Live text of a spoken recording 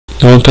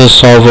Então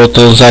pessoal,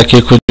 voltamos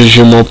aqui com o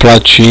Digimon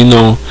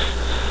Platinum,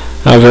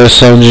 a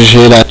versão de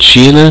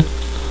gelatina.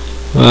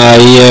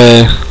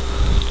 Aí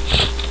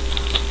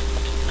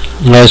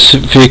nós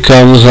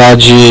ficamos lá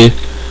de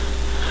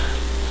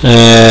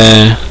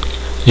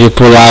ir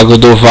pro Lago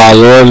do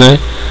Valor, né?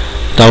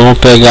 Então vamos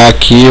pegar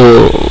aqui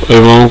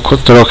vamos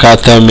trocar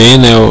também,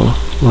 né, o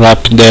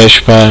Rapidash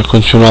para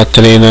continuar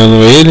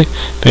treinando ele,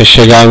 para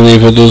chegar no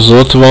nível dos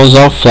outros. Vamos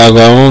usar o Flago.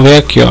 Agora vamos ver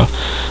aqui, ó.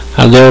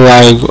 Cadê o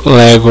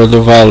Lago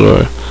do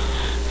Valor?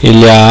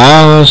 Ele é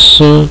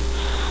aço.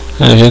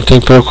 A gente tem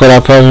que procurar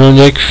para ver onde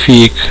é que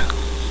fica.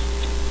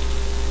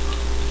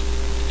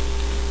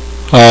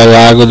 Ó, o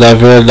Lago da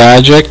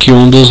Verdade é aqui,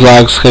 um dos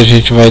lagos que a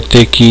gente vai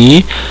ter que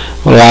ir.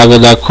 O Lago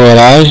da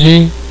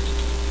Coragem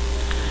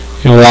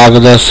e o Lago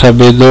da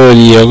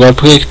Sabedoria. Agora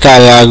por que tá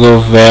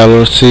Lago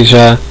Valor? Se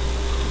já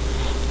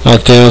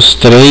tem os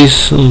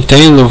três, não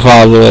tem no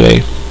Valor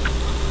aí.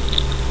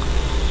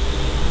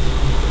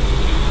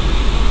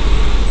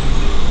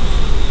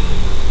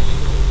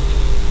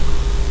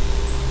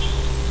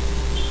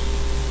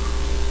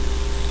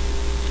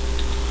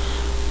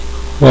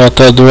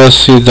 Falta duas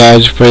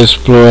cidades para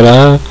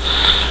explorar.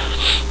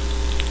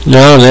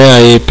 Não, né?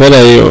 Aí,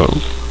 peraí, ó.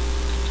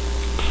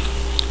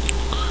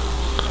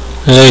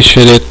 Ei,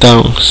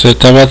 xeretão, você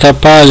tá me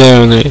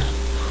atrapalhando aí.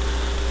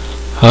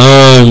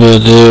 Ai, meu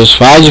Deus,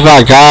 vai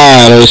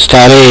devagar, eu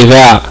estarei,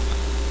 velho.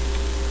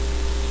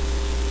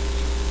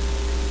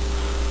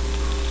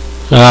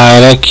 Ah,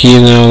 era aqui,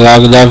 né? O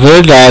Lago da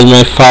Verdade,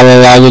 mas fala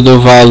Lago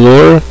do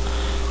Valor.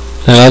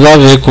 Não tem nada a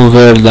ver com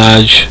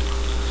Verdade.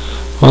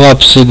 Vamos lá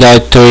pra cidade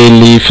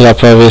Twilight lá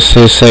pra ver se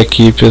é esse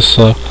aqui,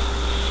 pessoal.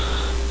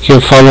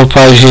 Que falou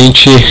pra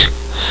gente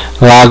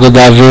Lago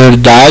da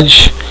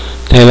Verdade.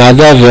 Tem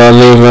nada a ver, ó,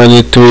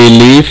 levando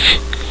Twilight,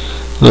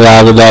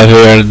 Lago da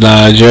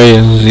Verdade. Olha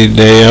as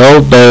ideias. Olha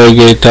o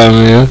bug aí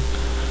também, ó.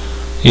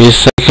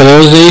 Isso aqui eu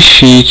usei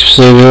cheat pra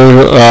você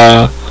ver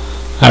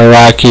a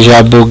rack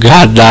já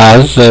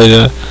bugadaça.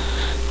 Já.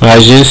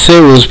 Imagina se você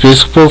usa, por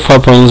isso que o povo fala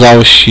pra usar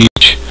o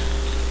cheat.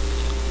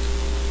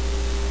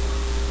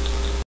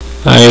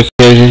 Aí aqui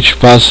a gente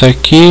passa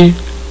aqui.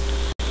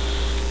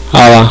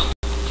 Olha lá,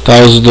 tá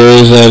os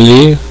dois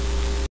ali.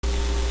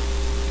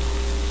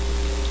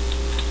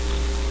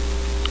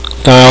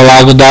 Então é o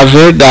Lago da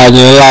Verdade,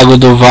 não é o Lago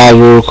do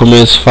Valor, como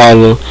eles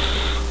falou.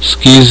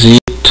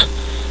 Esquisito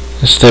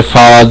eles ter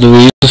falado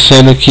isso,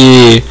 sendo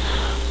que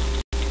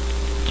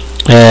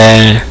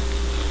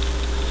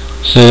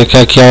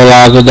aqui é o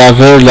Lago da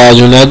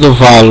Verdade, não é do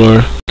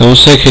Valor. Então não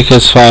sei o que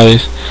eles fazem.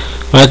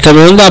 Mas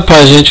também não dá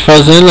pra gente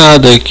fazer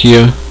nada aqui,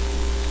 ó.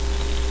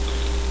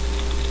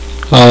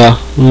 Olha lá,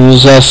 não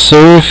usa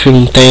surf,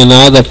 não tem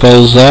nada pra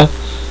usar.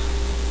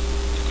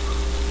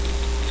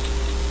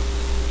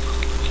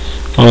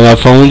 Vamos lá,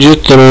 vamos de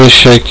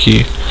trouxa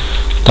aqui.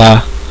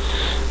 Tá.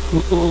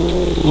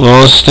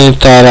 Vamos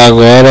tentar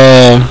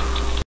agora.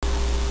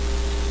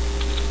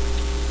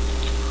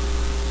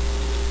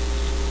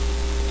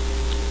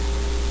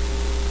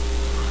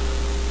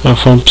 Já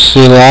fomos para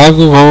esse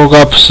lago. Vamos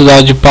agora para a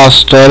cidade de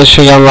Pastora.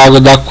 Chegar no Lago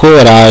da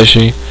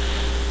Coragem.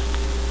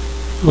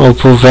 Ou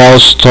pro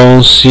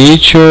Velstone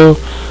City ou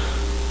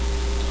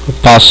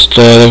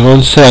Pastora.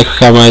 Onde será que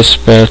fica mais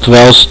perto?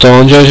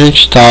 Velstone, onde a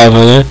gente tava,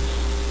 né?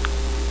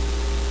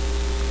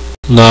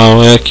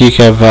 Não, é aqui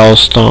que é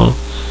Velstone.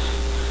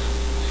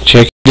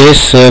 Tinha que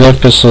descer, né,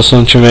 pessoal? Se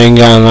não tiver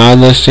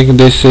enganado, nós tem que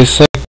descer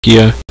isso aqui,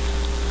 ó.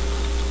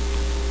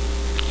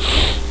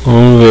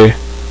 Vamos ver.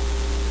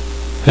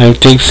 A gente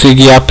tem que se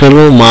guiar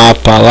pelo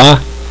mapa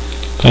lá,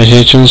 pra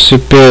gente não se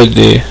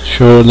perder.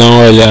 Deixa eu dar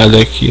uma olhada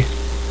aqui.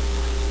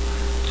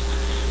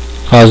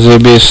 Fazer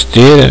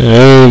besteira.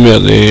 Ai, meu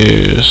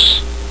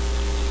Deus.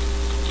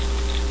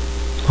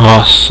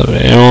 Nossa,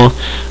 velho.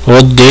 Eu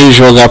odeio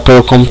jogar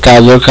pelo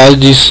computador por causa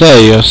disso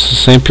aí, ó. Você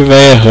sempre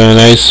vai errando,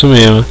 é isso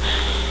mesmo.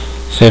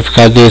 Você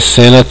ficar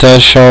descendo até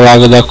achar o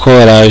Lago da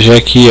Coragem.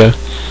 Aqui, ó.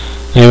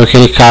 Lembra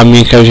aquele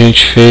caminho que a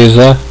gente fez,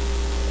 ó.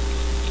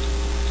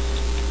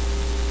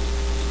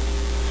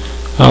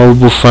 Ó, o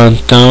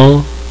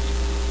bufantão.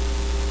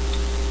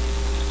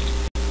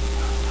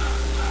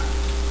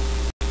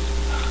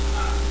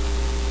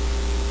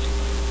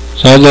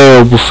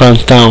 Olha o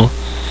bufantão.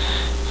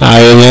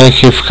 Aí, né,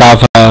 que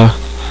ficava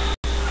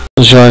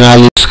os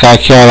jornalistas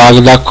aqui, ó, Lago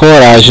da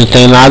Coragem. Não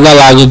tem nada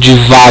Lago de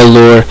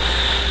Valor.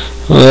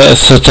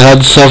 Essa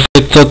tradução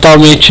foi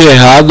totalmente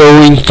errada,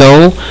 ou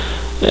então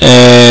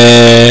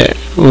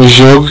o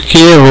jogo que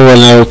errou,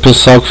 né? O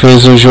pessoal que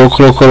fez o jogo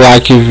colocou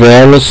Lago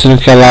Valor,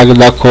 sendo que é Lago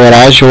da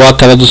Coragem, ou a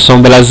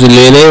tradução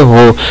brasileira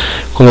errou,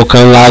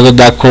 colocando Lago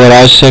da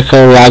Coragem, sendo que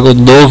é o Lago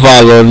do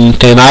Valor. Não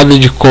tem nada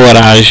de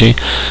coragem.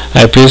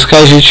 É por isso que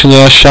a gente não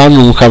ia achar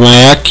nunca, mas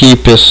é aqui,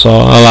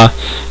 pessoal. Olha lá,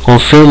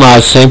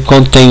 confirmado. Sempre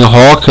quando tem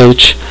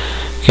Rocket,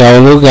 que é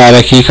o lugar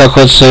aqui que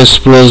aconteceu a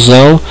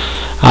explosão,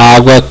 a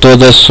água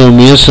toda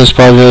sumiu. Vocês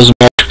podem ver os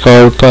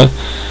Magikarp,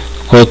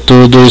 ficou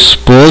tudo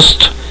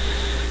exposto.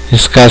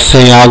 Esse cara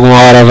sem água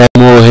uma hora vai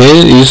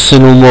morrer. Isso se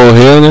não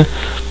morreu, né?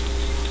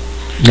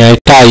 E aí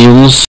tá aí,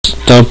 uns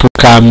tampa o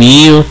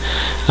caminho,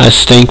 aí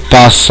você tem que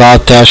passar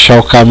até achar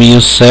o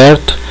caminho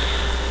certo.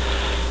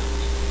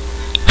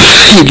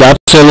 E dá pra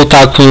você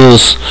lutar com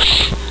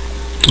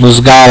os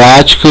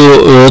galácticos,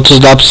 outros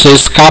dá pra você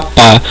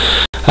escapar.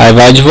 Aí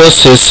vai de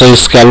vocês, se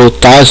vocês querem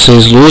lutar,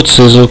 vocês lutam, se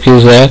vocês não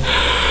quiserem.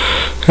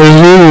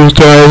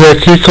 Mas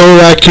aqui que é o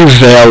Lago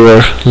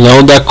Valor,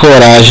 não dá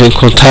coragem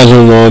contar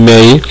o nome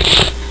aí.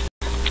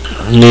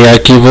 E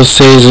aqui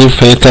vocês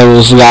enfrentam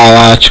os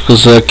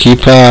galácticos aqui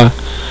pra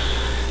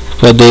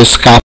poder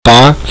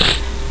escapar,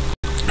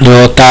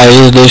 derrotar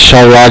eles,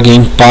 deixar o lago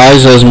em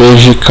paz, as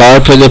meios de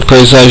carpa, e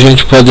depois a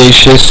gente poder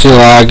encher esse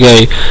lago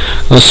aí.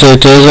 Com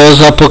certeza vai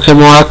usar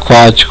Pokémon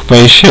aquático pra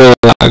encher o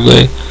lago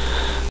aí.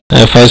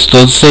 Faz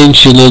todo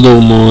sentido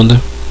do mundo.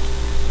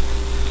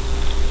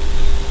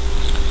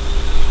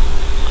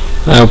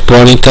 O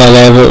Pony tá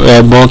level,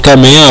 é bom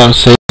também, ó,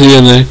 vocês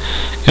viram, né?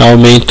 Que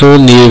aumenta o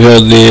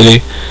nível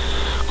dele.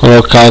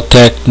 Colocar o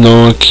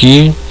Tecnon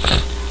aqui.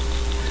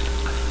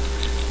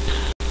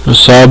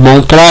 Só é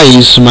bom pra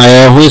isso, mas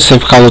é ruim você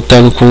ficar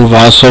lutando com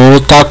vários. Só vou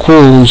lutar com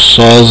um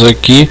sós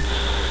aqui.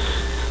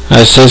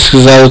 Aí se vocês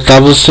quiserem lutar,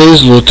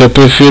 vocês lutam. Eu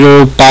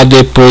prefiro upar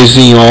depois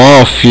em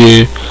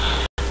off,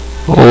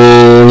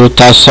 ou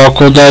lutar só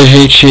quando a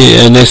gente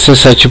é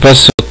necessário. Tipo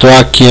assim, eu tô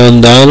aqui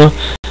andando,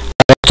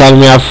 tá na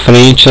minha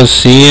frente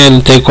assim, não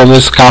tem como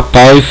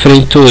escapar, eu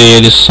enfrento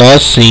ele, só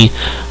assim.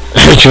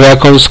 Se tiver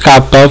como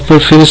escapar, eu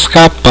prefiro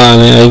escapar,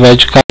 né? Aí vai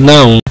de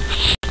cada um.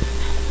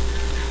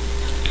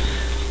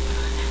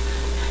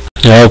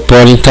 O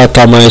Pony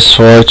tá mais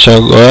forte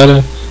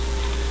agora.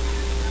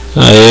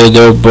 Aí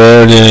deu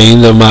burn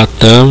ainda,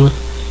 matamos.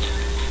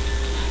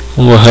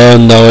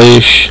 Morrendo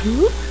hoje.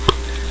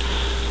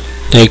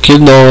 Tem que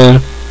não,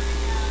 né?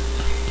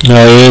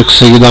 Aí eu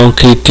consegui dar um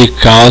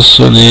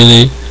criticaço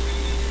nele.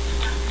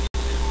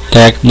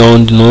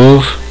 Tecnon de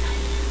novo.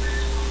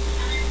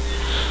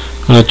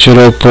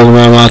 Atirou o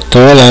Pokémon,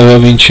 matou,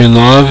 level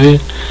 29.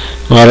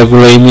 Agora o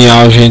Gleimial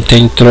a gente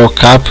tem que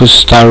trocar pro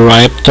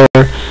Staraptor.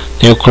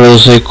 Tem o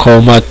Close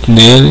Combat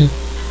nele.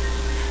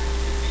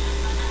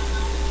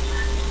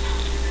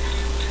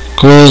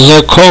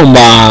 Close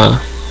Combat.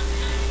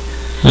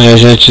 Aí a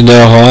gente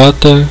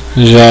derrota.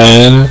 Já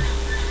era.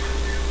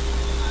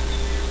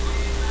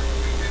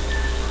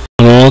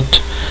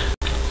 Pronto.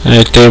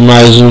 Aí tem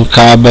mais um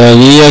cabra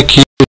ali. E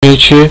aqui a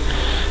gente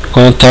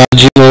encontrar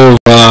de novo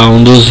lá,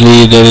 um dos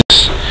líderes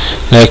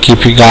da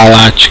equipe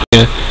galáctica.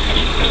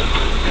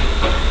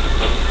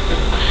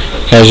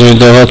 Que a gente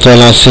derrotou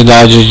na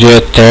cidade de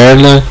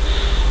Eterna.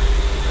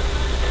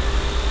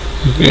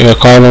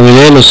 Qual é o nome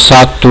dele?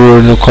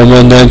 Sartuno,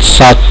 comandante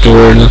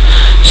Sartuno.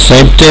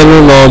 Sempre tendo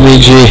o nome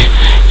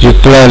de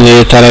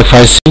planeta, né?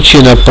 Faz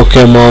sentido, né?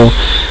 Pokémon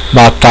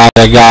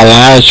Batalha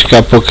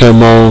Galáctica,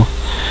 Pokémon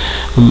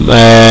como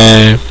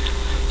é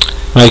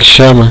que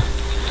chama?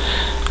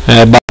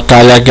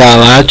 Batalha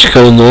Galáctica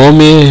o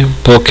nome,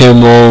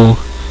 Pokémon.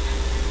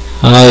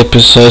 Ai,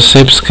 pessoal, eu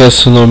sempre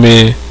esqueço o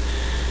nome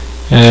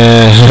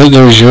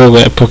do jogo.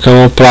 É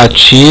Pokémon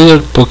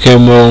Platina,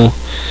 Pokémon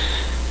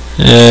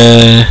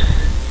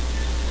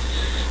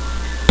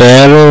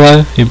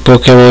Pérola e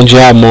Pokémon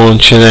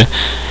Diamante, né?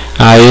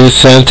 Aí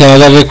isso não tem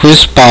nada a ver com o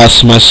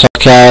espaço, mas só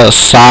que as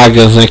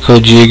sagas, né, que eu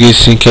digo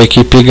assim, que é a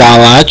equipe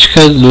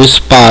galáctica do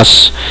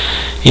espaço.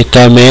 E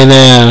também,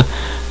 né,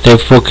 tem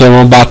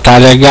Pokémon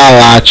Batalha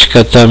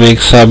Galáctica também,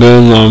 que sabe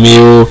o nome. E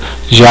o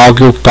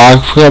Dialga e o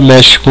Paco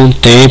mexe com o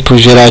tempo, o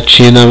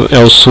Giratina é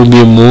o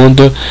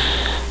submundo.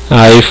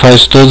 Aí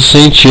faz todo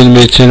sentido,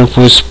 mexendo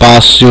com o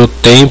espaço e o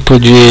tempo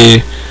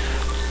de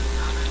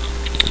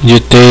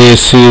ter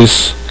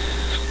esses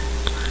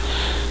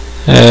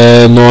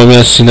nome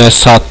assim, né?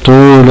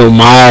 Saturno,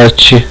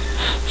 Marte,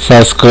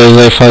 essas coisas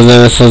aí,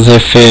 fazendo essas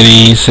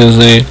referências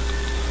aí.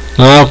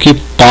 Não, que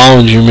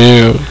pound,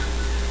 meu.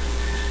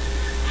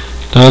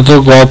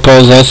 Tanto golpe pra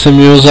usar, você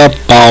me usa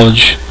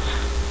pound.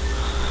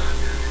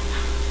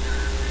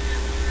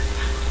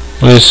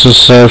 Vamos ver se o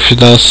surf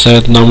dá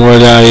certo, dá uma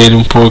olhar ele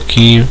um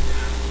pouquinho.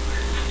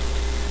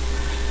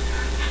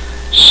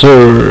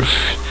 Surf.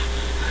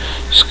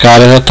 Os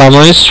caras já tá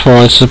mais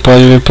fortes, você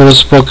pode ver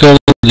pelos Pokémon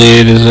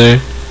deles, né?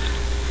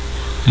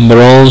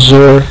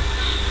 Bronzor.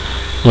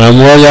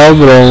 Vamos olhar o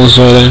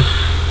Bronzor, né?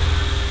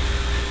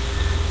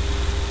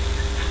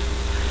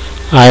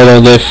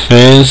 Iron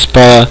Defense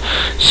para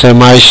ser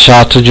mais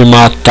chato de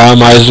matar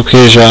mais do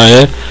que já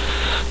é.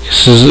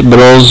 Esses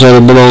Bronzor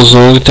e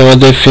Bronzong tem uma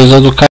defesa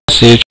do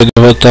cacete.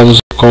 Derrotamos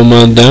o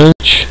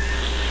comandante.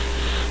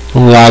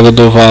 O Lago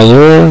do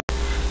Valor.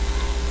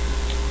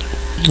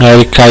 Aí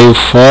ele caiu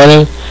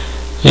fora.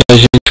 E a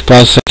gente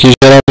passa aqui.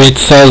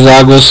 Geralmente essas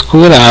águas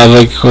curavam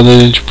aqui quando a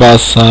gente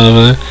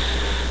passava, né?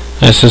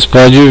 Aí vocês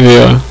podem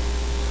ver, ó.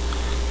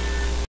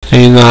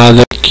 Tem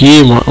nada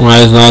aqui,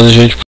 mais nada a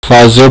gente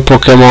fazer. O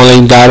Pokémon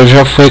lendário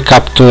já foi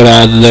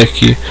capturado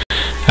daqui.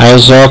 Aí o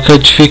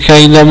Zocket fica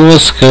ainda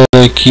moscando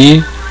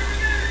aqui.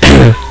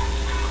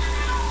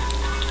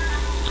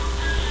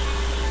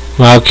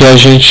 Mas o que a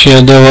gente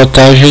tinha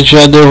derrotado, a gente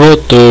já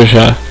derrotou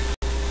já.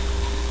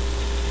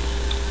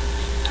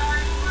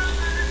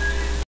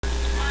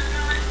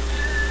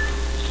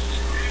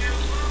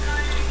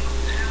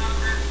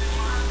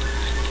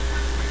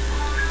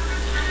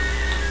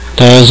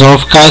 Então eles vão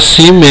ficar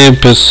assim mesmo,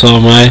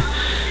 pessoal, mas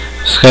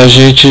os que a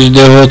gente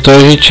derrotou, a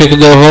gente tinha que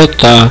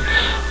derrotar.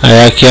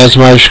 Aí aqui as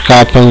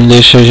machucapas não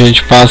deixam a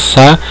gente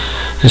passar.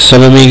 E, se eu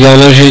não me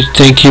engano, a gente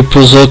tem que ir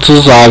pros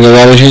outros lagos.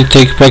 Agora a gente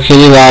tem que ir para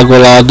aquele lago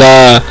lá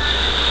da...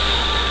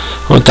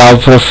 onde tava o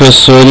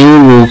professor e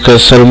o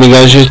Lucas. Se eu não me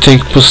engano, a gente tem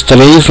que ir pros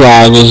 3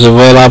 lagos. Eu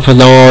vou lá para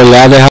dar uma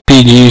olhada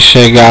rapidinho e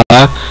chegar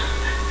lá.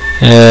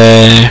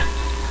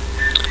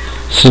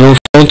 Se não for,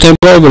 não tem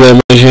problema.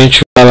 A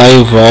gente vai lá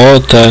e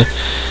volta.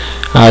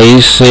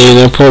 Aí sem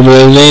não é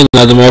problema nem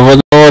nada. Mas eu vou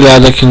dar uma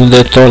olhada aqui no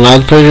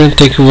detonado pra gente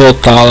ter que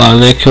voltar lá,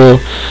 né? Que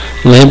eu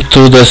lembro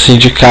tudo assim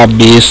de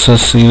cabeça,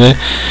 assim, né?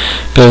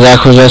 Apesar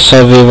que eu já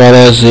só vi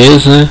várias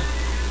vezes, né?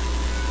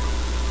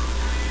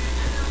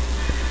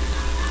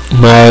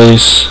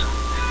 Mas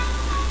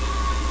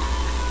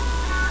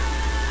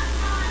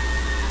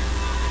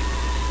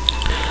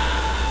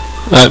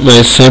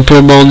sempre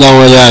é bom dar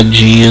uma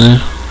olhadinha,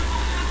 né?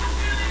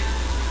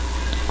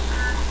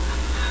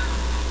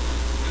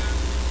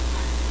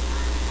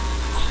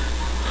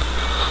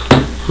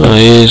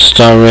 Aí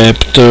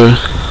Staraptor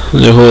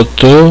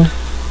derrotou.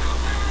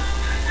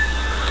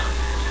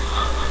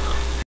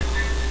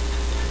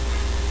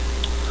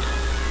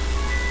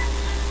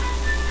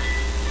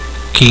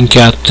 King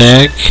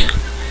Attack.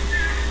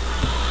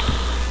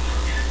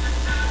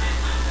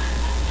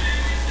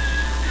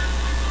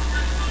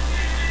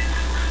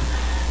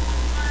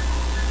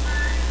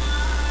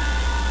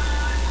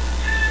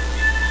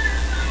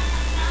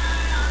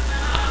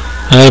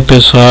 Aí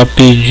pessoal,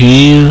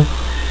 rapidinho.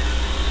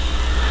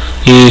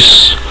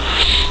 Isso.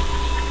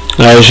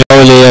 Aí eu já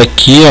olhei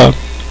aqui, ó.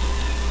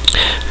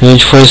 A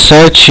gente foi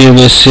certinho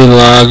nesse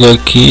lago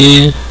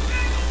aqui.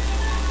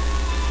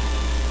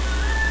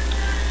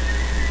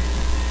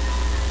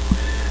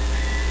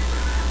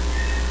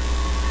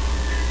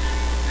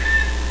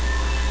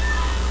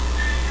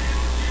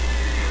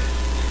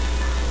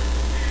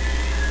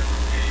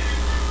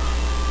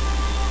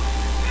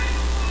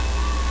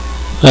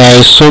 É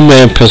isso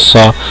mesmo,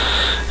 pessoal.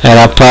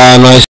 Era pra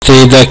nós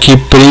ter ido aqui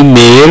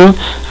primeiro.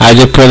 Aí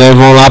depois nós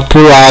vamos lá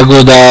pro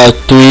lago da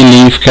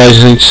Twilight, que a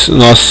gente,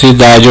 nossa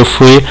cidade. Eu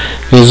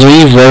fiz o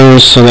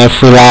inverso, né?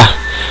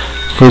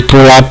 Fui por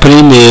lá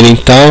primeiro.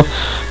 Então,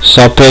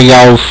 só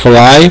pegar o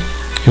Fly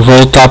e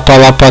voltar pra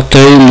lá pra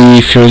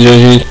Twilight, onde a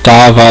gente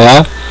tava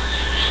lá.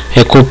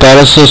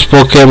 Recupera seus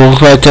Pokémon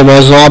que vai ter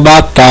mais uma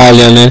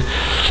batalha, né?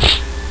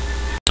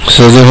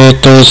 Você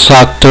derrotou o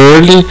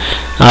Sartuno.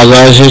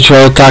 Agora a gente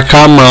vai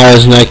atacar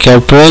Mars, né? Que é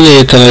o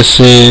planeta, né?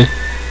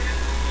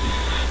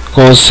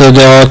 Quando você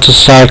derrota o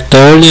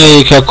Sartuno, aí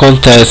o que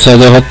acontece? Vai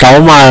derrotar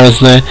o Mars,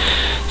 né?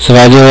 Você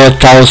vai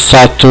derrotar o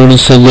Saturno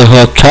sem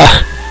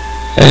derrotar.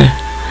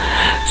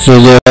 Se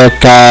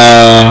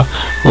derrotar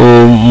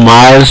o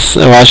Mars,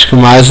 eu acho que o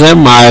Mars é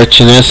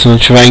Marte, né? Se não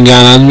estiver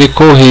enganado, me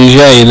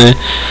corrija aí, né?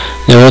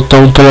 Derrotou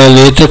um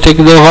planeta, tem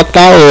que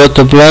derrotar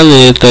outro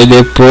planeta. E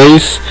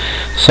depois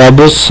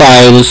sobe o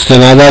Cyrus. Tem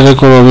nada a ver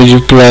com o nome de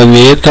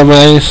planeta,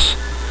 mas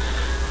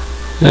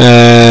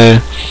é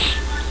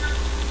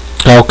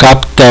o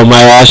capitão.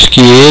 Mas eu acho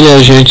que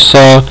a gente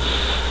só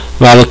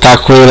vai lutar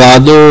com ele lá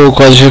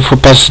quando a gente for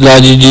pra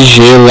cidade de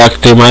gelo, lá que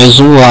tem mais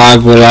um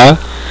lago lá.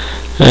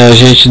 A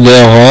gente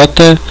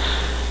derrota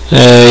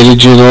ele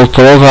de novo,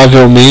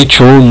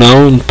 provavelmente, ou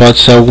não, pode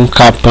ser algum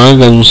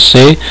capanga, não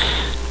sei.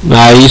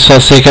 Aí só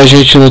sei que a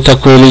gente luta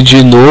com ele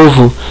de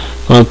novo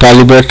para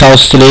libertar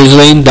os 3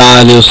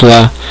 lendários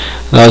lá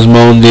nas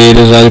mãos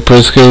deles. Aí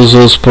depois que ele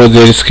usou os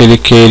poderes que ele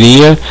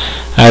queria,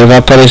 aí ele vai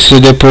aparecer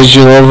depois de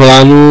novo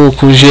lá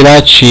com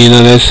Giratina,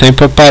 né?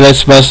 Sempre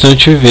aparece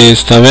bastante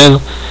vezes, tá vendo?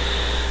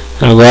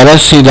 Agora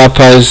sim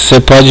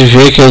você pode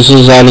ver que eles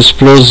usaram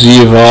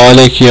explosivo.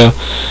 Olha aqui, ó.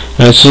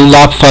 Antes não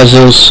dá para fazer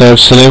o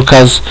surf. Você lembra que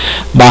as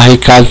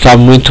barricadas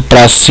estavam muito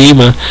para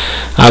cima?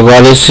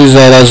 Agora eles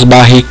fizeram as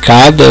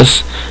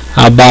barricadas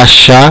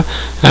abaixar,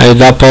 aí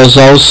dá para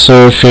usar o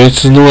surf.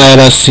 Antes não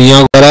era assim,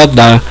 agora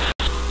dá.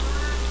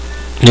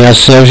 E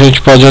assim a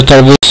gente pode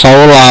atravessar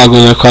o lago,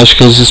 né? Que eu acho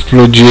que eles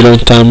explodiram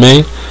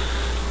também.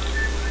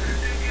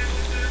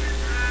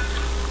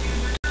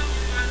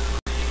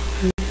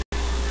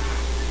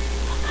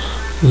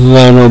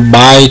 Lá no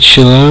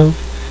Byte lá.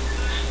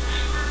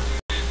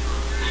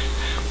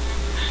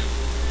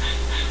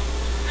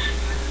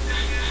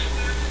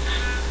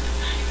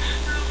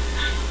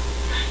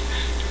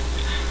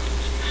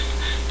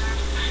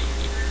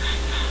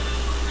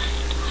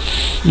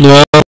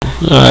 Não,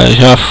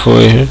 já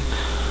foi.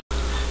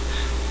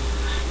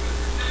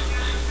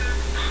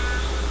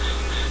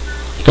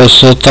 A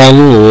pessoa tá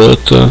no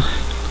outro.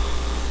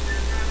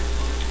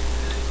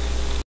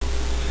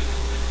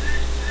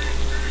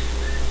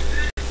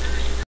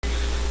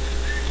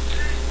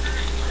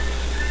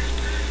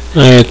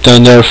 Aí,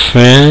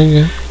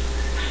 Thunderfang.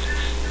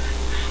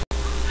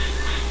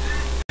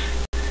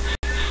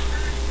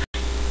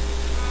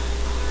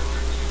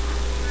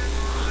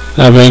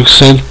 Tá bem que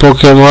sendo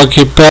Pokémon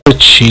aqui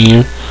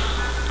pertinho.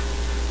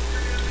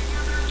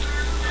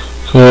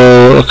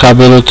 Eu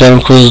acabei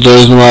lutando com os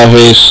dois numa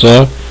vez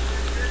só.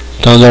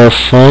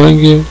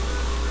 Thunderfang.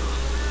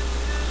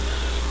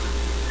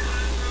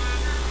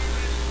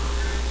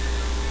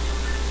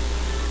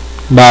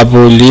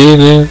 Babuli,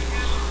 né?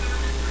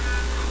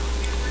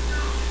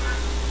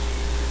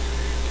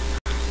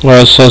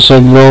 Agora só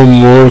sobrou o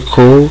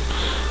Morcou.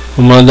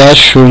 Vou mandar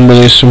chumbo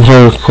nesse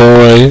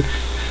Morcou aí.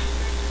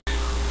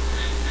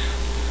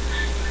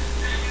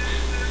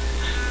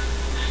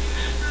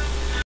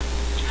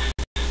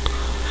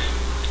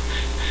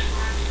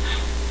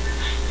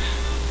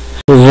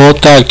 Vou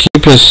voltar aqui,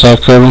 pessoal,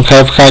 que eu não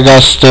quero ficar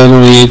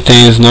gastando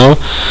itens não.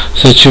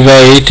 Se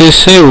tiver itens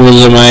você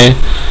usa, mas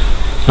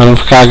pra não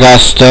ficar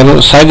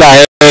gastando. Sai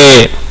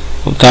daí!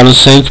 Tá no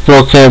centro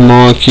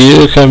Pokémon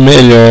aqui que é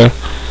melhor.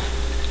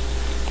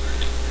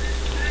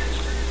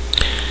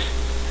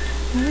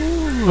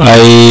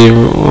 Aí,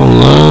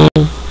 vamos lá.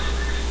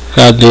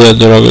 Cadê a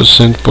droga do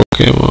centro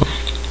Pokémon?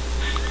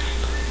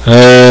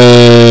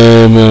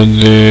 Meu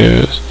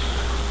Deus.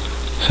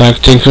 Será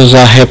que tem que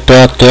usar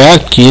repé até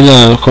aqui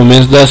no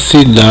começo da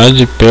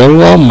cidade?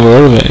 Pelo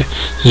amor, velho.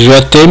 Você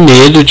já tem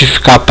medo de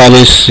ficar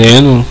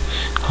aparecendo.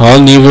 Olha o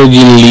nível de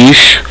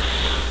lixo.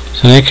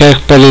 Você nem quer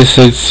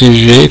aparecer desse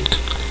jeito.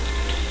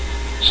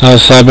 Só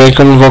sabendo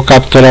que eu não vou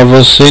capturar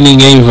você,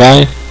 ninguém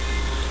vai.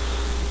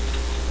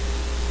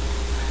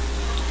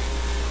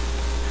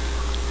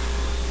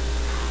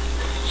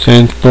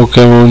 Centro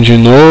Pokémon de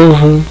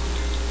novo.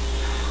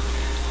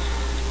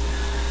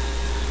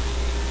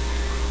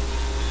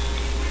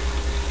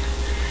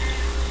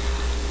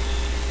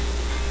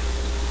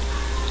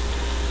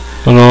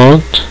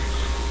 Pronto.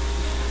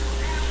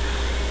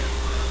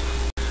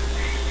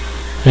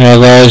 E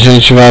agora a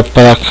gente vai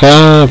pra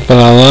cá, pra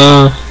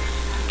lá.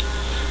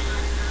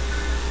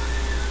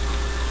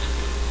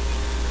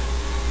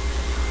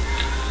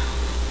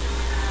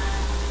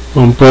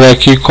 Vamos por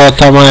aqui,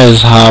 cota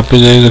mais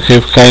rápido aí do que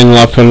ficar indo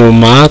lá pelo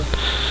mato.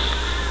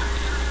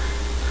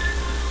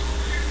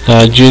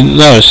 Tá de...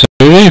 Não, isso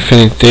aí eu já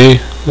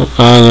enfrentei.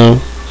 Ah,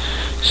 não.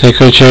 Sei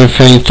que eu tinha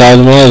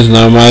enfrentado, mas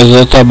não. Mais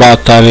outra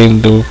batalha em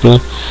dupla.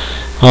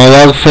 Vamos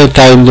logo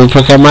enfrentar em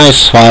dupla que é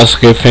mais fácil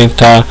que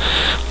enfrentar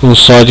um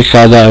só de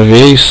cada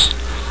vez.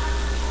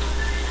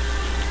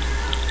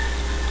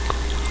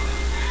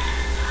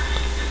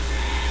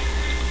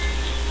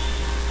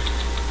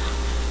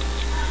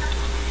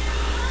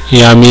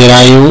 Ia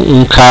mirar em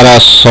um cara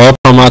só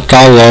pra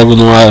matar logo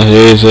de uma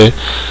vez, véio.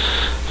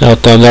 É o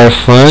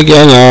Thunderfang,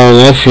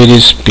 não é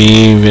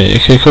Firispin, velho.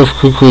 Que eu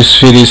fico com os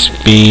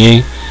Firispin,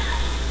 hein?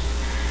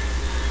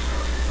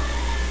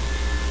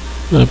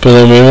 Mas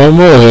pelo menos vai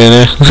morrer,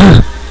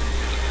 né?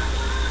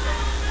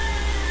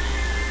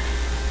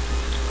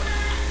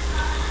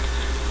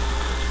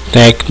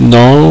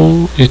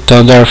 Tecnon e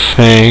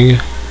Thunderfang.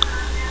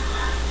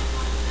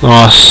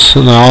 Nossa,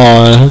 na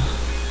hora.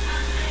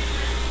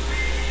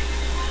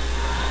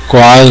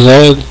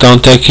 Quase, então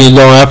tem que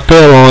não é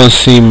apelão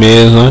assim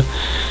mesmo, né?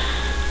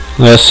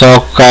 Não é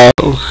só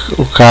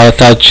o cara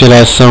tá de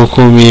tiração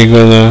comigo,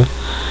 né?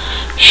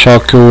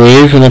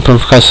 Shockwave, né? Pra não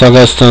ficar só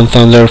gastando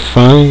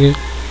Thunderfang.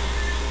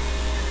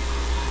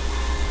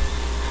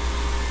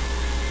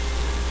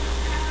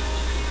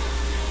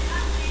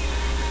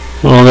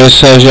 Vamos ver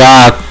se é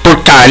já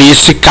porcaria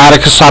esse cara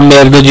com essa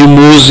merda de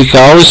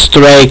música. Olha o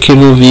strike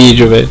no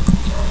vídeo, velho.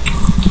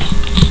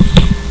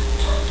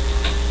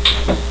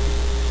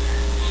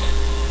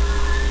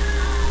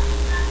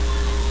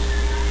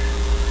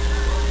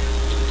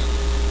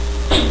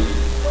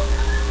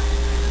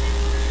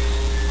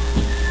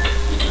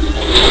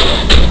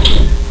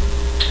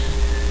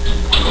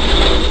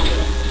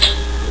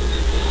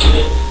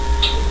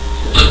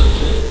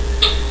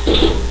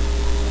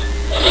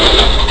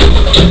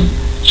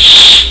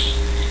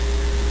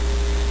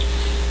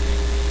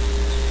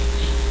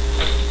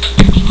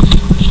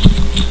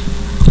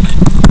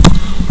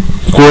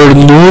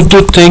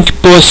 Cornudo tem que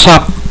pôr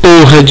essa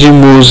porra de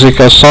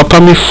música só pra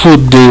me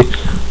fuder.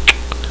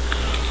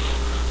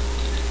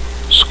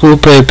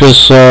 Desculpa aí,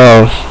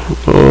 pessoal,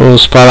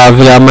 os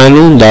palavrear, mas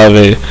não dá,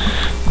 velho.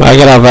 Vai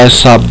gravar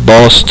essa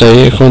bosta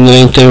aí quando é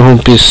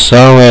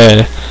interrupção,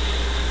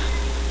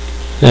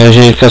 a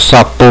gente com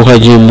essa porra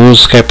de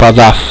música é pra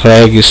dar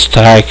flag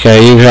strike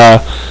aí,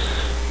 já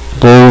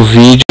o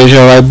vídeo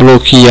já vai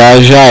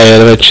bloquear, já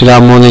era, vai tirar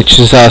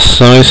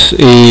monetizações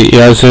e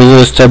às vezes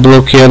eles até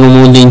bloqueiam no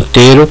mundo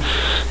inteiro,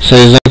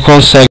 vocês não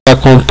conseguem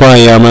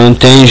acompanhar, mas não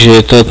tem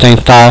jeito, eu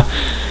tentar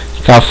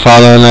ficar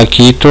falando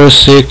aqui e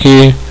torcer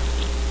que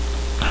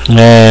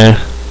não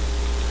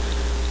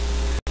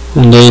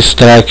dê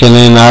strike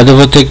nem nada, eu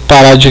vou ter que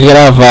parar de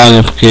gravar,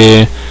 né,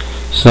 porque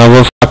senão eu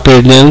vou ficar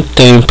perdendo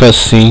tempo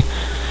assim.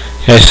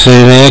 E aí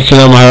você vem aqui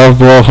na maior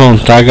boa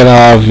vontade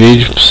gravar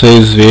vídeo pra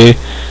vocês verem.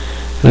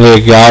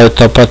 Legal,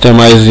 tá pra ter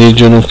mais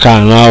vídeo no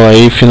canal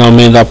aí,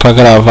 finalmente dá pra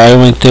gravar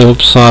uma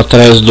interrupção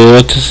atrás do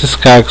outro, esses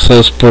caras com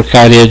essas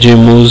porcaria de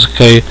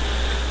música aí.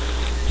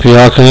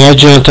 Pior que nem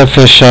adianta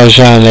fechar a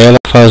janela,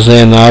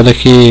 fazer nada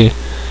que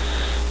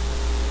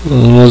a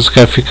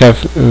música fica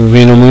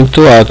vindo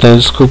muito alta, então,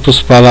 desculpa os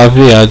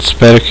palavreados,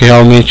 espero que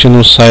realmente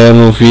não saia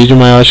no vídeo,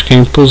 mas eu acho que é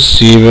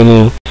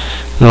impossível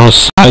não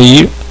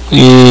sair.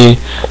 e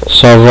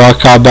só vou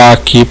acabar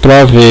aqui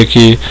pra ver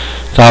que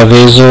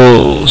talvez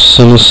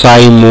se não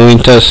sair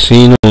muito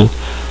assim,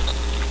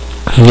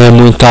 não é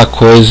muita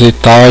coisa e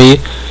tal, e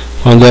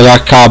quando ele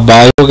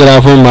acabar eu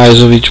gravo mais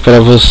o vídeo pra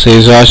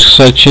vocês. Eu acho que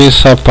só tinha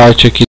essa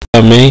parte aqui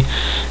também.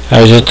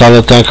 A gente tá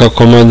lutando com a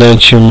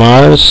comandante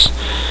Mars.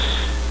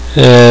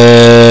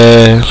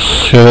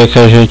 Deixa eu ver o que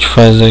a gente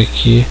faz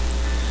aqui.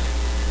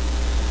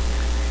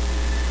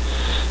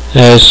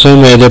 É isso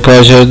mesmo, depois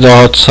a gente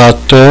derrota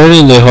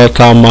Sartuno,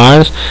 derrota a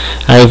Mars,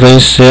 aí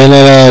vencendo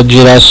ela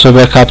dirá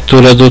sobre a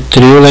captura do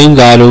trio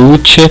lendário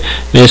Uche,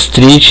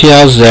 Mestrite e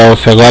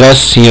Azelf. Agora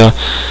sim, ó.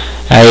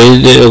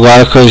 Aí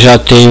agora que eu já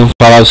tenho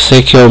falado pra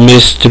você que é o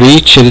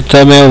Mestrite, ele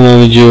também é o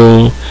nome de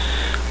um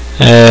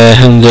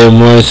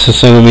demônio,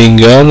 se eu não me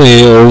engano,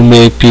 ou o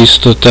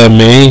Mepisto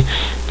também.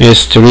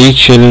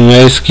 Mestrite, ele não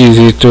é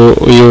esquisito,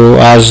 e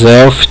o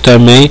Azelf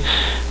também,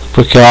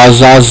 porque é o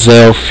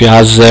Azelf,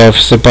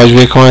 você pode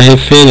ver com a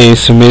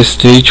referência. O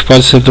Mestrite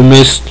pode ser do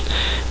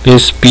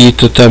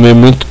Mespito também,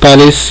 muito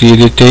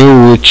parecido, e tem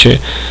o Uche,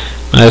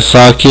 mas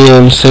só que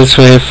eu não sei se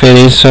foi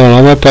referência ou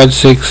não, mas pode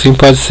ser que sim,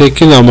 pode ser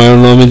que não, mas o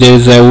nome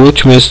deles é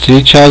Uche,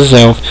 Mestrite e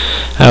Azelf.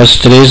 Aí os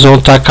três vão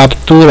estar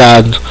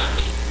capturados.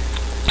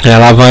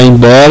 Ela vai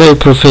embora e o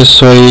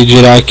professor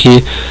dirá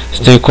que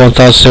você tem que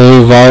contar seu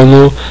rival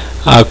no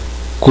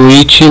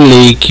Aquit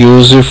Lake.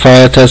 Use e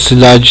vai até a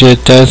cidade de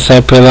Eterno,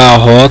 sai pela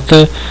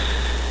rota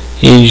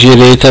em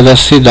direita da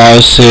cidade.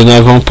 Ou seja,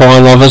 nós vamos para uma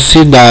nova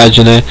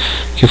cidade, né?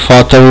 Que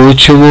falta o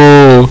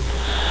último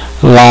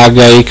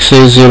lago aí que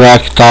vocês viram lá,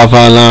 que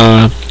tava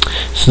na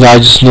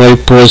cidade de Snow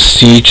Pro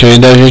City.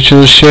 Ainda a gente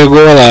não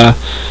chegou lá.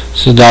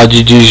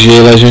 Cidade de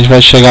gelo, a gente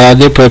vai chegar lá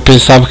depois. Eu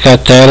pensava que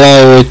até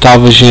era o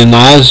 8º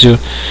ginásio,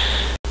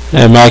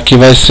 mas aqui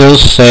vai ser o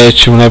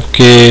 7º, né?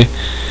 Porque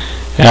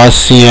é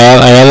assim,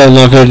 ela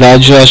na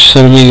verdade, acho que se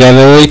não me engano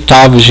é o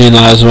 8º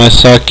ginásio, mas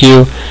só que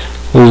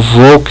o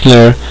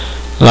Volkner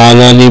lá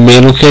no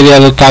anime não queria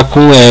lutar com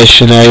o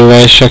Ash, né? E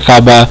o Ash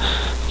acaba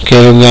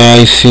querendo ganhar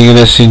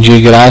insígnia assim de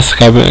graça,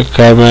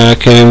 acaba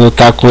querendo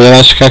lutar com ele,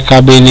 acho que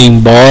acaba indo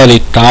embora e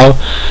tal,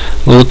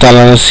 luta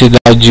lá na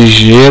cidade de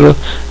gelo,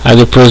 aí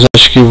depois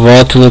acho que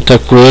volta e luta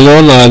com ele,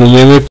 ou não, no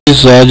mesmo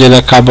episódio ele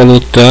acaba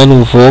lutando,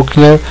 o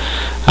Volkner,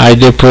 aí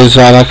depois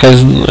vai lá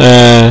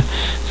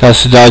com a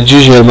cidade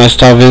de gelo, mas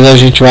talvez a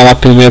gente vá lá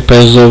primeiro para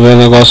resolver o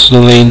negócio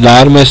do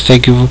lendário, mas tem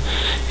que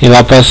ir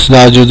lá para a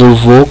cidade do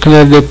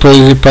Volkner, depois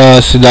ir para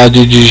a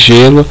cidade de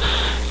gelo,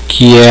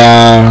 que é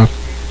a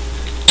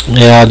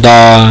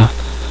da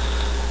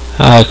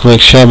como é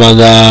que chama,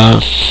 da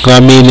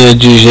menina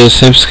de gelo,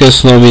 sempre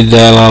esqueço o nome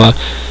dela lá,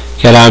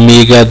 que era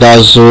amiga da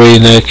Zoe,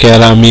 né, que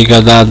era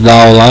amiga da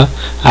Dal lá,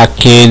 a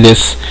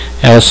Candace.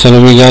 Ela, se eu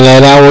não me engano,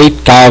 era a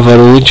 8ª,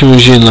 era o último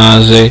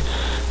ginásio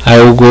aí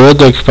o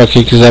Golduck, para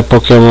quem quiser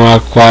Pokémon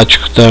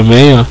aquático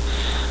também, ó,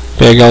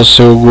 pegar o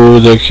seu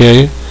Golduck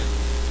aí.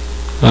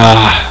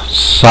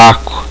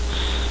 Saco,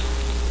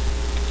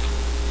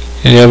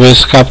 queria ver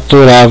se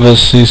capturava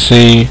assim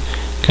sem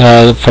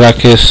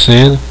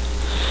enfraquecendo.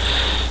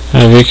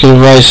 Vai ver que não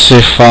vai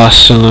ser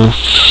fácil, não.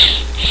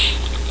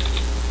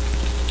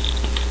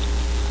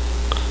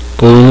 O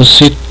povo não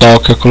se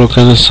toca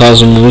colocando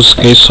essas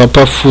músicas aí só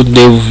pra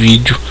fuder o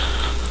vídeo.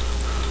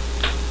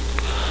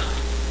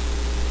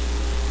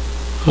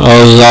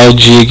 Ó, usar o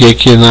dig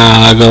aqui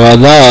na água lá,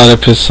 da hora,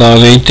 pessoal.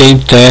 Nem tem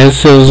terra,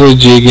 você usa o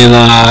dig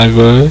na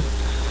água, né?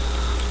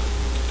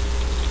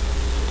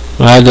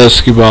 Vai,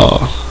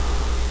 Duskball.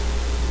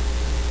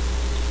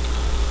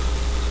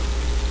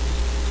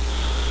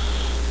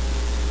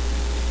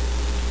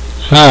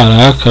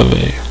 Caraca,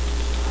 velho.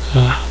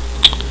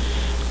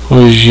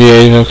 Hoje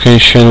aí vai ficar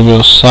enchendo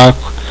meu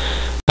saco.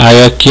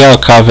 Aí aqui, ó,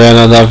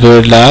 Caverna da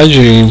Verdade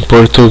em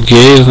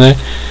português, né?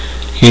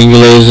 Em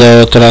inglês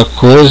é outra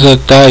coisa,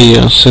 tá aí,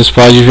 ó. Vocês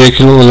podem ver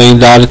que no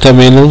lendário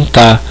também não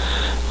tá.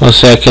 Ou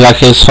seja, aquilo lá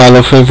que eles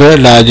falaram foi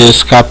verdade.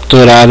 Eles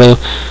capturaram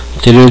o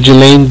trio de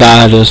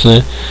lendários,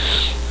 né?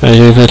 A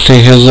gente vai ter que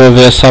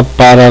resolver essa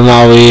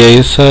paranauê aí,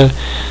 essa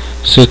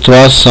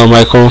situação,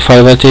 mas como eu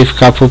falei, vai ter que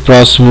ficar pro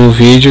próximo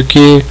vídeo,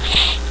 que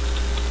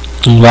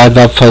não vai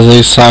dar pra fazer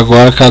isso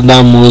agora,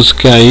 cada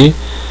música aí,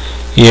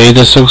 e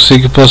ainda se eu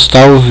conseguir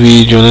postar o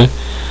vídeo, né?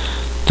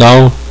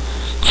 Então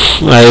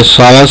aí eles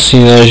falam assim,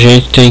 né? A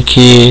gente tem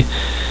que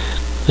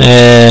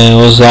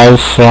usar o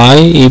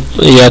Fly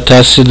e ir até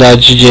a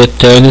cidade de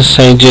Eterno e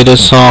sair em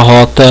direção à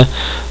rota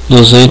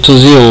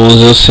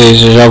 211, ou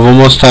seja, já vou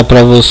mostrar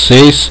pra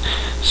vocês,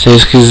 se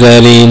vocês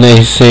quiserem ir na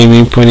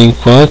RCM por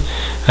enquanto.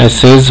 Aí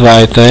vocês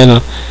vai, tá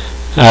vendo?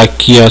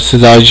 Aqui, ó,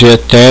 cidade de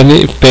Eterno,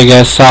 e pegar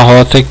essa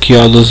rota aqui,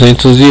 ó,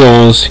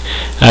 211.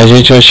 A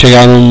gente vai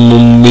chegar no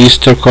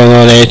Mr.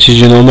 Colorete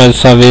de novo, mas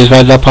dessa vez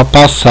vai dar pra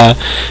passar.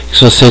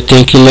 Se você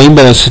tem que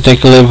lembrar, você tem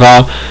que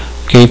levar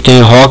quem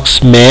tem Rock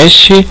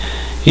Smash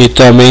e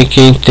também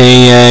quem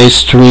tem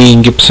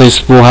String, pra você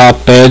empurrar a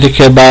pedra e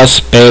quebrar as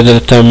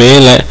pedras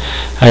também, né?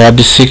 Aí a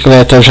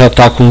bicicleta já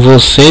tá com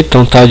você,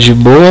 então tá de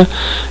boa.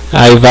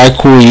 Aí vai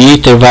com o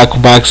item, vai com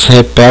o Max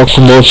Repel, com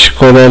um monte de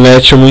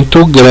coronete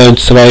muito grande.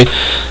 Você vai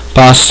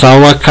passar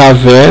uma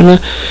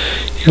caverna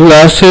e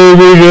lá, se eu não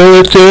me engano,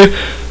 até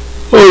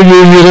onde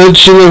o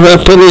Girantina vai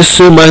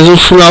aparecer mais no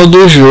final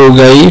do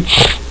jogo. Aí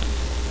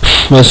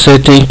você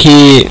tem que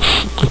ir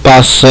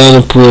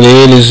passando por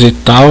eles e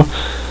tal,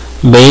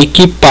 bem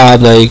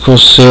equipado aí com o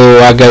seu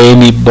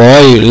HM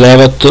Boy.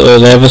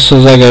 Leva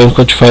seus HM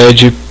que eu te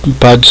falei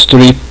para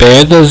destruir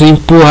pedras e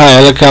empurrar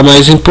ela, que é a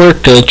mais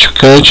importante. O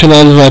Kant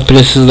não vai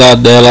precisar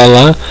dela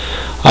lá,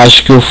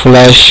 acho que o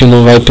Flash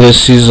não vai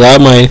precisar,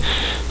 mas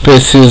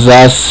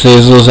precisar, se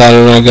vocês usarem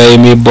o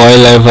HM Boy,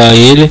 leva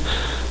ele.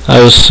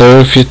 Aí o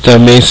Surf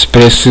também, se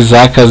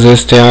precisar, que às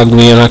vezes tem uma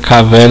aguinha na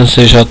caverna,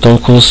 vocês já estão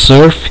com o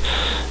Surf.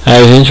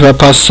 Aí a gente vai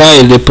passar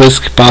ele, depois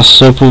que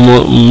passou pro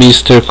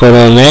Mr.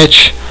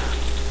 Coronet.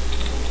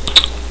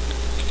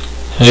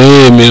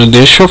 Ei, meu,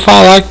 deixa eu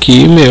falar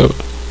aqui, meu.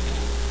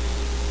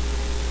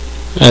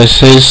 Aí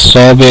vocês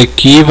sobem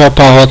aqui e vai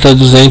pra rota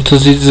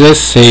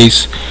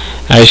 216.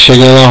 Aí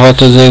chega na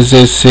rota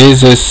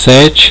 216,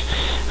 17.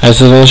 Aí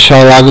vocês vão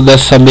achar o Lago da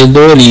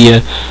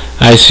Sabedoria.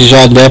 Aí se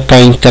já der para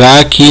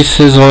entrar aqui,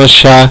 vocês vão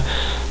achar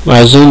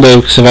mais um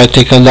meio, que você vai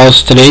ter que andar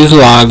os 3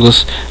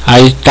 lagos.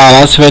 Aí tá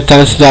lá, você vai estar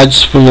na cidade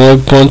de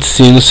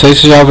Ponte. Não sei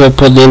se já vai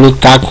poder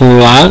lutar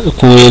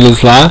com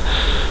eles lá.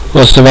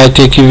 Ou você vai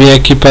ter que vir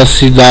aqui para a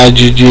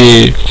cidade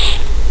de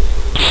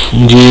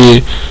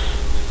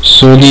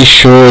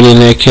Sunishore,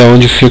 né, que é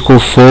onde fica o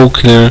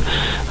Faulkner.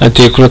 Vai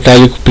ter que lutar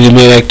ele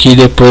primeiro aqui,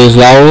 depois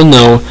lá, ou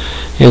não.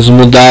 Eles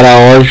mudaram a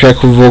ordem, já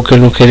que o Volker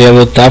não queria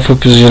lutar, foi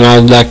pro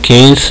ginásio da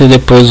Kense,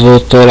 depois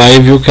voltou lá e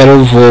viu que era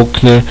o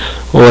Volker.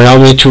 Ou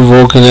realmente o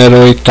Volker era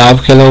o 8º,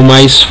 porque ele é o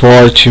mais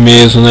forte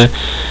mesmo, né?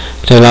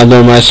 O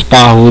treinador mais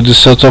parrudo,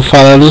 isso eu tô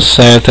falando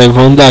certo. Aí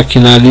vamos dar aqui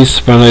na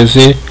lista pra nós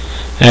ver.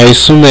 É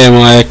isso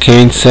mesmo, a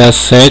Kense é a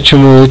 7ª,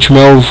 o último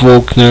é o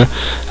Volker.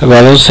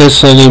 Agora não sei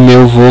se eu animei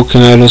o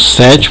Volker era o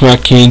 7º, a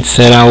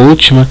Kense era a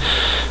última.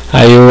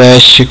 Aí o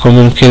West,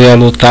 como não queria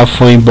lutar,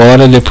 foi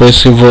embora.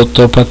 Depois que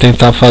voltou para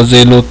tentar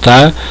fazer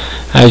lutar,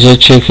 aí já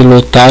tinha que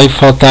lutar e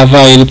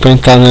faltava ele para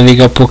entrar na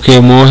Liga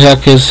Pokémon,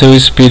 reaquecer o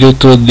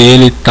espírito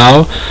dele e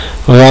tal.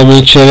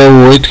 Realmente era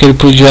o 8 que ele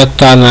podia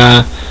estar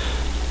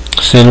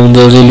sendo um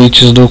das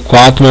elites do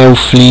 4, mas o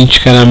Flint,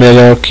 que era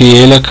melhor que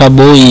ele,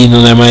 acabou indo,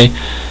 né? Mas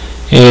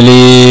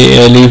ele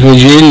é nível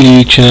de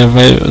elite, né?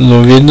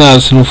 Não vi nada,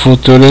 se no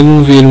futuro ele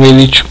não vira um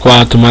Elite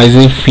 4, mas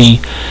enfim.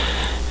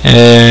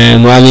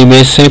 No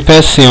anime sempre é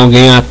assim,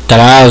 alguém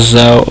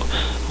atrasa,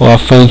 ou a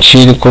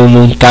Fantine, quando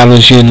não tá no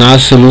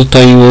ginásio, luta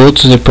em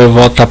outros, depois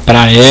volta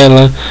pra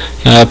ela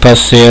é pra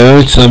ser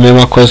antes, a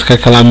mesma coisa que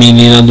aquela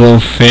menina do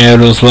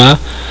Anferos lá.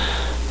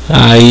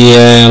 Aí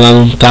ela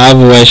não tava,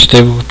 o Ash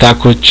teve que estar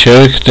com o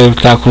Chuck, teve que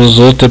estar com os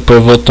outros,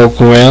 depois voltou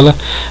com ela.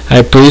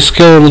 Aí por isso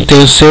que eu não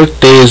tenho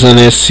certeza,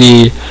 né,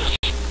 se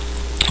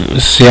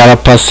ela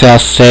para ser a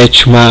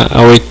 7ª,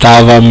 a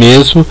 8ª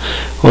mesmo,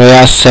 ou é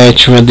a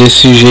 7ª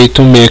desse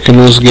jeito mesmo, que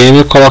nos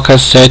games coloca a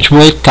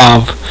 7ª e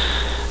 8ª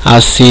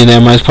assim, né,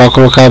 mas para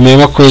colocar a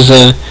mesma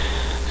coisa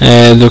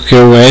do que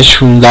o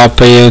Ash, não dá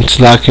pra ir antes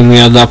lá, que não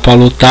ia dar pra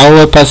lutar,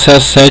 ou é pra ser a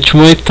 7ª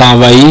ou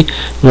 8ª. Aí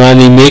no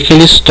anime que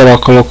eles trocam,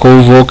 colocou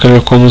o Volker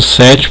como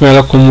 7ª,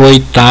 ela como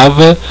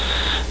 8ª.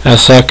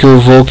 Só que o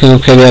Volker não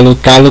queria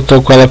lutar,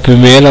 lutou com ela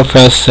primeiro,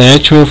 foi a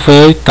 7ª e foi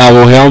a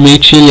 8ª.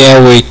 Realmente ele é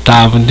o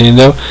 8º,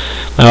 entendeu?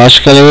 Mas eu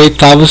acho que ele é o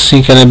 8º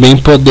sim, que ele é bem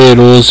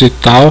poderoso e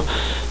tal.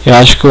 Eu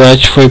acho que o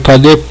Ash foi pra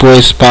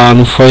depois,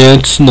 não foi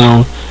antes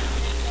não.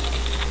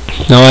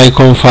 Então aí,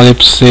 como eu falei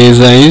pra vocês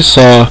aí,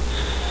 só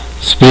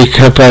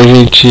explica pra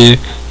gente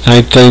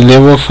entender,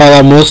 eu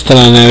vou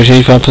mostrar, né? A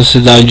gente vai pra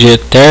Cidade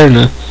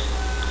Eterna.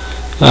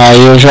 Aí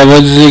eu já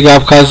vou desligar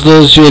por causa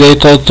dos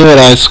direitos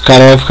autorais. O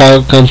cara vai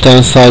ficar cantando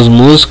essas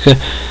músicas.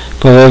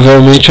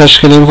 Provavelmente eu acho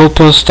que nem vou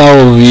postar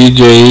o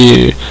vídeo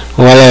aí.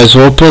 Ou aliás,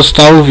 vou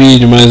postar o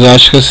vídeo, mas eu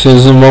acho que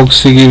vocês não vão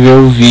conseguir ver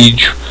o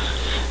vídeo.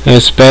 Eu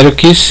espero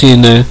que sim,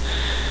 né?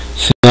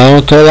 Senão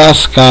eu tô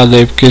lascado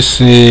aí, porque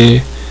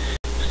se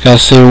ficar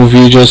sem um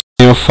vídeo assim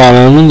eu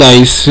falando, não dá.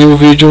 E se o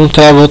vídeo não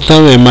travou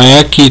também, mas é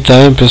aqui, tá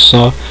vendo,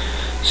 pessoal?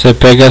 Você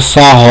pega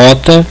essa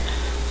rota.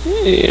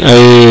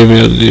 Aí,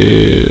 meu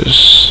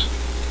Deus.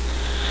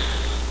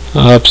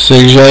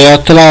 Pensei que já ia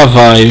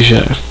travar aí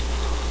já.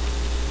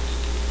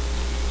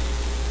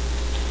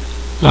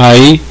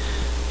 Aí,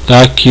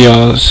 tá aqui,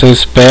 ó.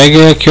 Vocês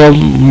pegam aqui o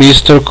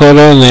Mr.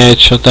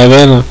 Coronet, ó, tá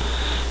vendo?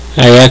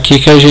 É aqui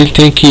que a gente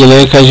tem que ir,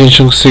 né? Que a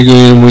gente não conseguiu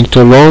ir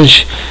muito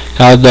longe.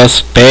 Causa das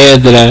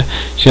pedras,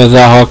 tinha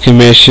a Rock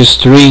Mesh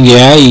String,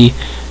 é aí.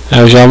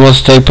 Eu já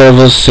mostrei pra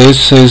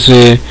vocês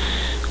verem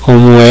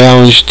como é,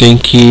 onde tem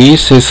que ir,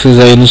 se vocês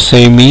quiserem ir no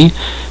sem mim.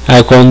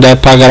 Aí quando der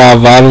pra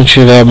gravar, não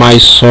tiver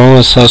mais som,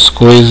 essas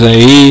coisas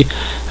aí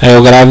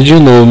eu gravo de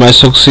novo. Mas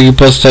se eu conseguir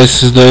postar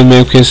esses dois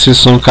mesmo, que esse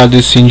som, cadê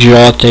esse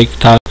idiota aí que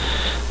tá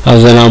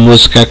fazendo a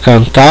música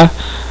cantar,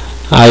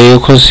 aí eu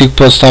consigo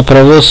postar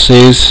pra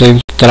vocês, sem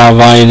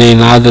travar e nem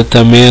nada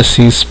também,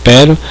 assim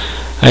espero.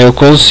 Aí eu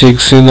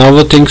consigo, senão eu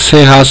vou ter que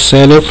encerrar a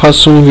série. Eu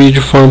faço um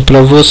vídeo falando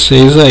pra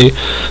vocês aí.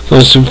 Então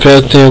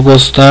espero que tenham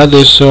gostado,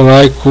 deixe seu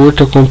like,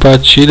 curta,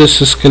 compartilha,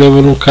 se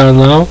inscreva no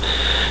canal.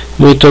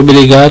 Muito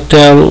obrigado,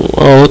 até a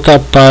outra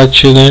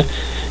parte, né?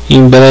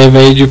 Em breve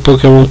aí de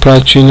Pokémon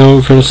Platina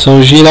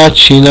versão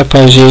giratina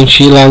pra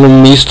gente ir lá no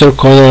Mr.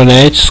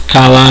 Coronet,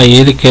 escalar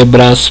ele,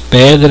 quebrar as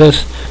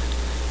pedras,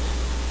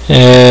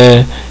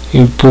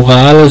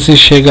 empurrá-las e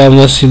chegar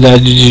na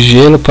cidade de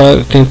gelo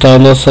para tentar a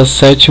nossa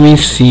 7ª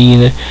insígnia,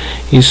 né?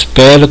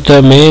 Espero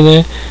também,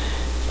 né,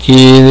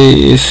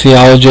 que esse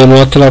áudio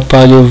não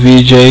atrapalhe o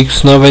vídeo aí, que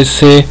senão vai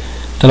ser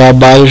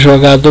trabalho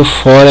jogado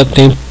fora,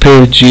 tempo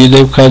perdido,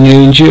 e o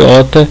caminho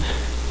idiota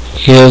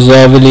que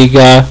resolve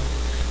ligar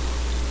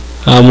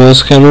a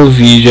música no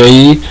vídeo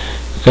aí,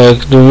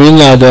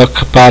 dominado a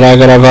parar a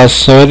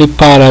gravação e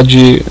parar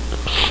de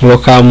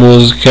colocar a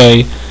música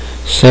aí,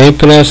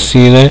 sempre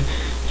assim, né?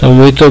 Então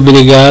muito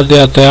obrigado e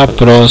até a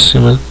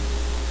próxima.